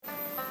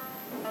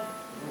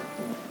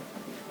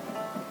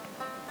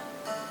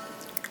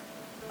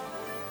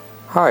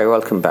Hi,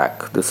 welcome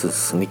back. This is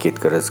Niket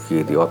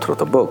Karasgi, the author of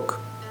the book,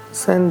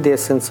 Zen, the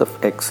Essence of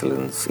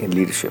Excellence in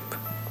Leadership.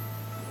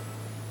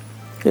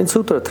 In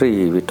Sutra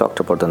 3, we talked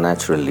about the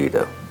natural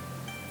leader.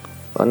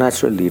 A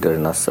natural leader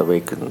in us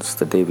awakens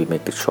the day we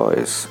make the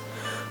choice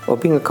of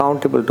being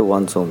accountable to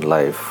one's own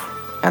life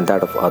and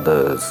that of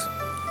others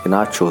in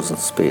our chosen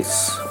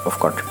space of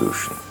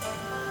contribution.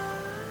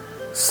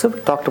 So we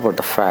talked about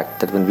the fact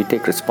that when we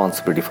take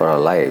responsibility for our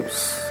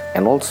lives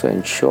and also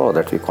ensure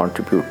that we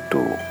contribute to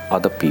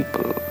other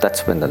people,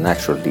 that's when the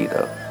natural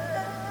leader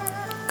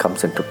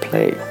comes into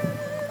play.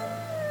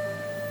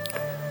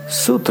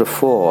 Sutra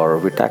 4,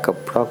 we talk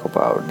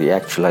about the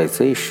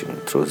actualization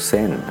through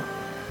Zen.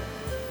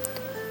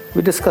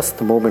 We discussed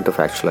the moment of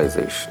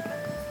actualization.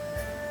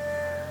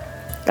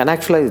 An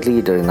actualized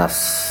leader in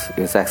us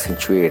is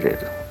accentuated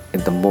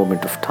in the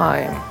moment of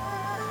time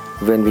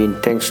when we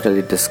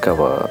intentionally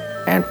discover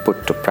and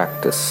put to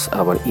practice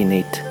our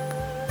innate,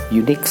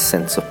 unique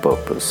sense of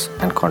purpose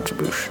and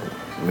contribution,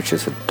 which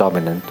is a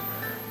dominant,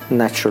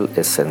 natural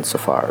essence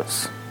of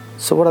ours.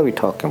 So what are we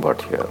talking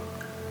about here?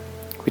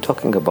 We're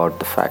talking about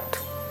the fact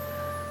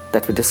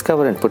that we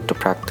discover and put to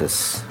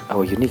practice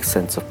our unique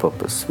sense of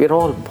purpose. We're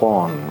all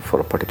born for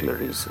a particular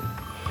reason.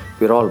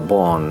 We're all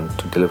born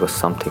to deliver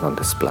something on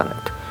this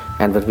planet.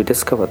 And when we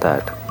discover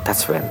that,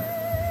 that's when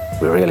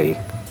we really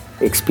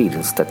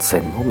experience that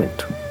Zen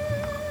moment.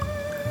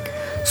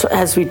 So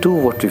as we do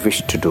what we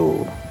wish to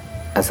do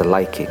as a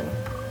liking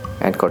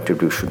and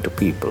contribution to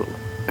people,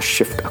 a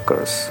shift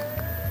occurs.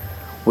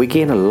 We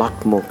gain a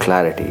lot more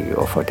clarity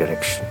of our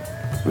direction.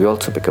 We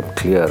also become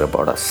clear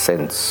about our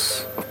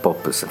sense of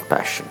purpose and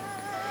passion.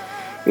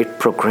 It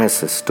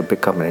progresses to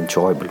become an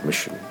enjoyable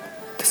mission.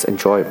 This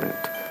enjoyment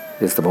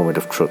is the moment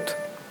of truth,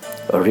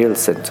 a real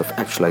sense of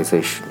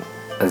actualization,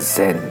 a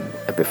Zen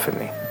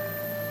epiphany.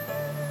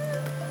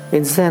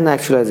 In Zen,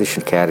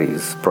 actualization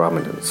carries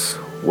prominence.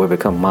 We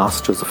become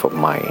masters of our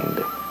mind,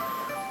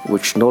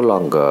 which no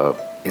longer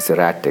is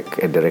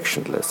erratic and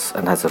directionless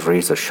and has a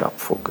razor-sharp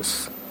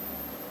focus.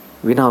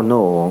 We now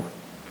know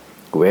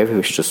where we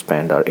wish to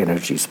spend our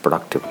energies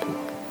productively.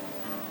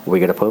 We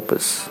get a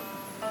purpose,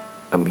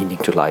 a meaning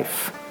to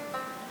life.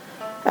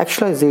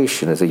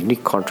 Actualization is a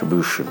unique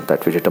contribution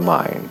that we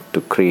determine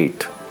to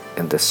create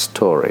in the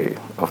story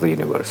of the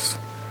universe.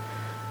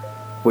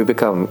 We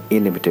become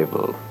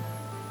inimitable.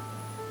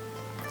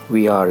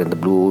 We are in the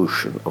blue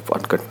ocean of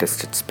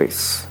uncontested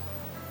space.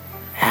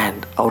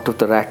 And out of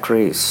the rat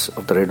race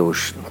of the red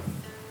ocean,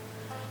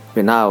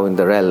 we're now in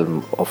the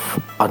realm of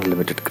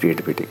unlimited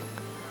creativity,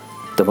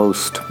 the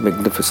most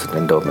magnificent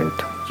endowment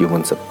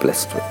humans are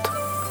blessed with,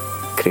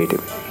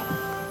 creativity.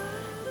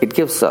 It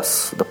gives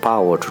us the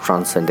power to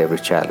transcend every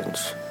challenge.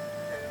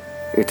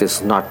 It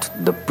is not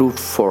the brute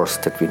force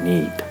that we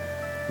need.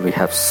 We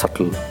have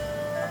subtle,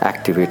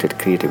 activated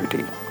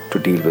creativity to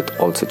deal with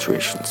all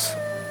situations.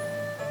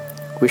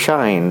 We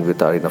shine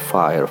with our inner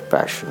fire of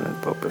passion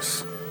and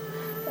purpose.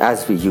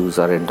 As we use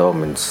our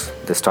endowments,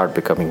 they start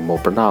becoming more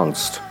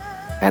pronounced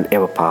and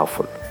ever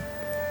powerful.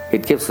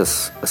 It gives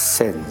us a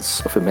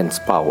sense of immense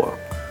power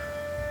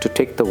to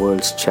take the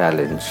world's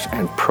challenge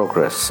and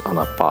progress on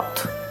our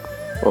path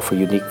of a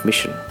unique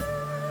mission.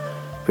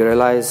 We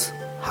realize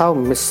how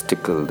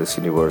mystical this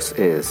universe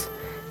is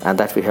and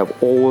that we have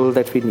all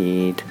that we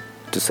need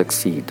to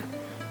succeed.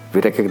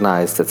 We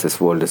recognize that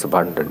this world is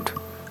abundant.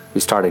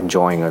 We start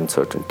enjoying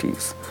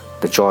uncertainties,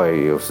 the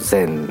joy of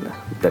Zen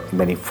that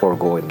many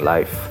forego in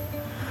life.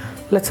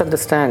 Let's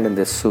understand in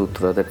this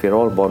sutra that we are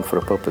all born for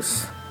a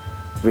purpose.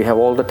 We have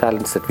all the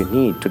talents that we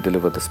need to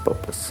deliver this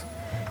purpose.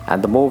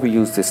 And the more we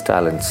use these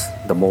talents,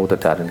 the more the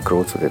talent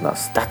grows within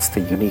us. That's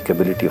the unique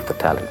ability of the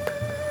talent.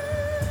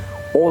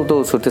 All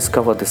those who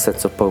discover this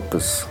sense of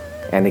purpose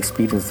and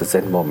experience the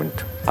Zen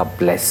moment are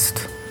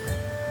blessed.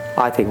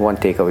 I think one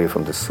takeaway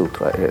from this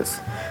sutra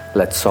is,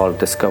 let's all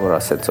discover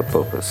our sense of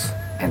purpose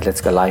and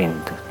let's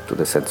align to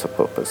the sense of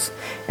purpose.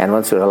 And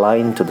once we're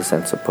aligned to the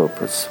sense of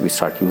purpose, we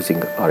start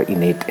using our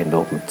innate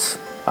endowments,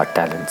 our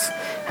talents,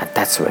 and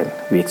that's when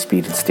we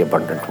experience the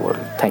abundant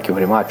world. Thank you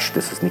very much.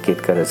 This is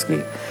Niket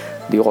Karasgi,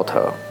 the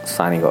author,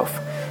 signing off,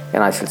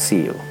 and I shall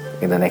see you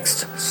in the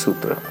next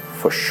sutra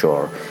for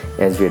sure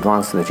as we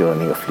advance in the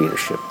journey of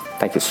leadership.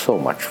 Thank you so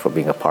much for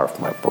being a part of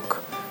my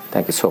book.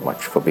 Thank you so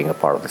much for being a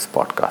part of this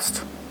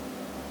podcast.